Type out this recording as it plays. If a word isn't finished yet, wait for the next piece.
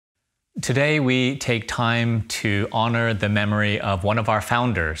Today, we take time to honor the memory of one of our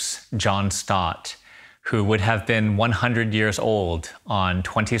founders, John Stott, who would have been 100 years old on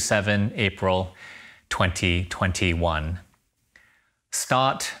 27 April 2021.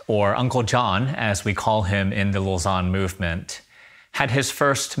 Stott, or Uncle John, as we call him in the Lausanne Movement, had his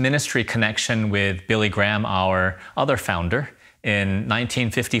first ministry connection with Billy Graham, our other founder, in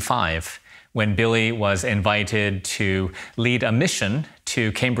 1955, when Billy was invited to lead a mission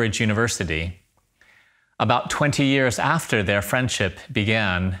to Cambridge University. About 20 years after their friendship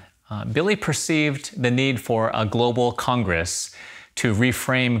began, Billy perceived the need for a global congress to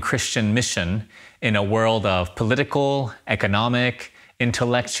reframe Christian mission in a world of political, economic,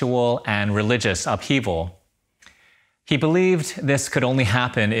 intellectual, and religious upheaval. He believed this could only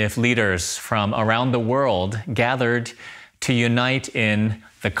happen if leaders from around the world gathered to unite in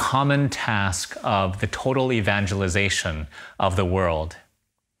the common task of the total evangelization of the world.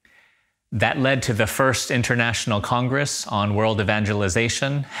 That led to the first International Congress on World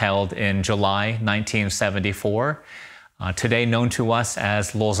Evangelization held in July 1974, today known to us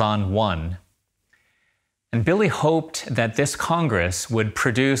as Lausanne I. And Billy hoped that this Congress would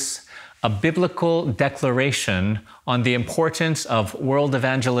produce a biblical declaration on the importance of world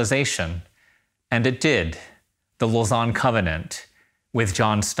evangelization, and it did, the Lausanne Covenant, with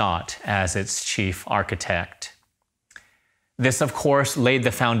John Stott as its chief architect. This, of course, laid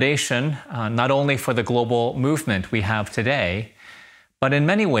the foundation not only for the global movement we have today, but in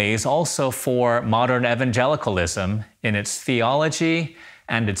many ways also for modern evangelicalism in its theology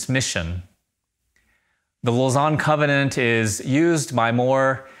and its mission. The Lausanne Covenant is used by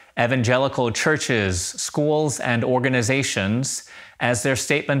more evangelical churches, schools, and organizations as their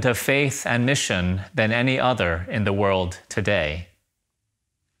statement of faith and mission than any other in the world today.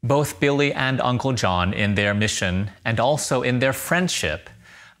 Both Billy and Uncle John, in their mission and also in their friendship,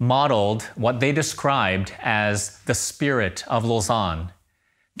 modeled what they described as the spirit of Lausanne,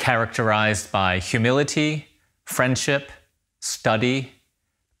 characterized by humility, friendship, study,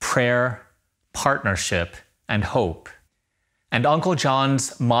 prayer, partnership, and hope. And Uncle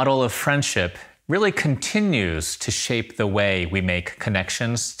John's model of friendship really continues to shape the way we make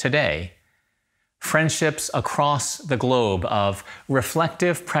connections today. Friendships across the globe of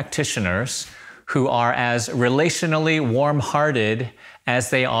reflective practitioners who are as relationally warm-hearted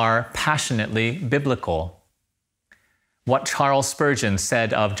as they are passionately biblical. What Charles Spurgeon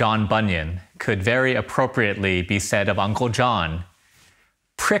said of John Bunyan could very appropriately be said of Uncle John.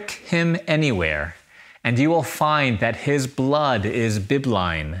 Prick him anywhere, and you will find that his blood is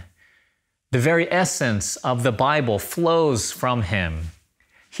bibline. The very essence of the Bible flows from him.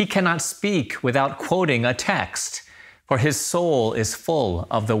 He cannot speak without quoting a text, for his soul is full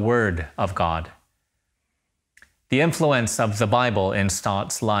of the Word of God. The influence of the Bible in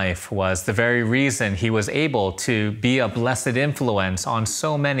Stott's life was the very reason he was able to be a blessed influence on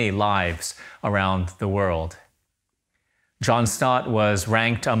so many lives around the world. John Stott was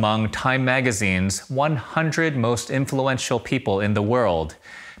ranked among Time magazine's 100 most influential people in the world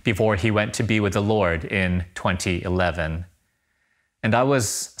before he went to be with the Lord in 2011. And I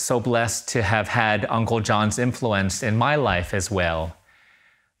was so blessed to have had Uncle John's influence in my life as well,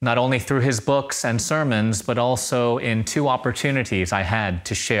 not only through his books and sermons, but also in 2 opportunities I had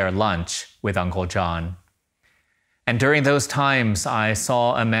to share lunch with Uncle John. And during those times, I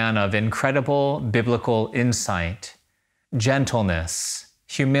saw a man of incredible biblical insight, gentleness,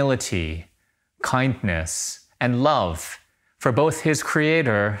 humility, kindness, and love for both his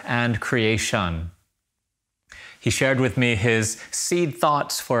Creator and creation. He shared with me his seed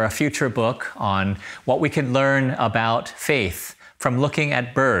thoughts for a future book on what we could learn about faith from looking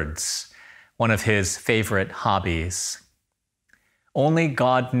at birds, one of his favorite hobbies. Only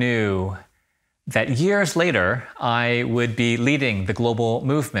God knew that years later, I would be leading the global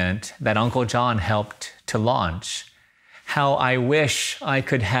movement that Uncle John helped to launch. How I wish I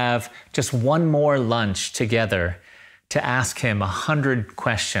could have just one more lunch together to ask him 100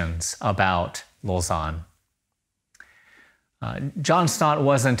 questions about Lausanne. John Stott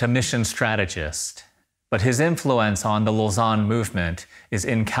wasn't a mission strategist, but his influence on the Lausanne movement is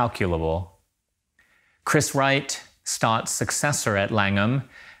incalculable. Chris Wright, Stott's successor at Langham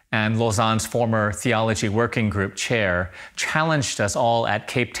and Lausanne's former theology working group chair, challenged us all at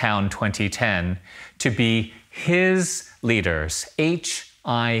Cape Town 2010 to be his leaders,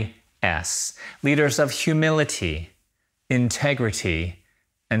 H-I-S, leaders of humility, integrity,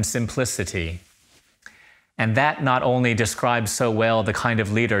 and simplicity. And that not only describes so well the kind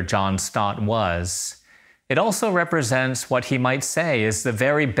of leader John Stott was, it also represents what he might say is the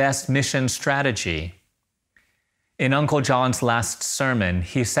very best mission strategy. In Uncle John's last sermon,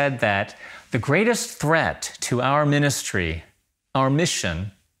 he said that the greatest threat to our ministry, our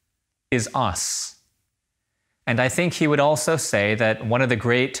mission, is us. And I think he would also say that one of the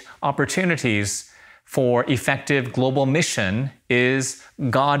great opportunities for effective global mission is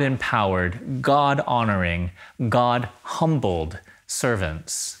God-empowered, God-honoring, God-humbled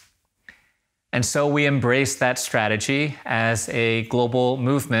servants. And so we embrace that strategy as a global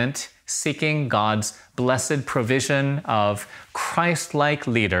movement seeking God's blessed provision of Christ-like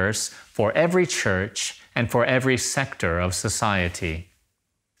leaders for every church and for every sector of society.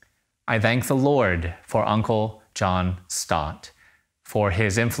 I thank the Lord for Uncle John Stott, for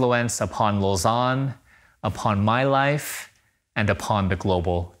his influence upon Lausanne, upon my life, and upon the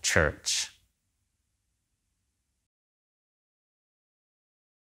global church.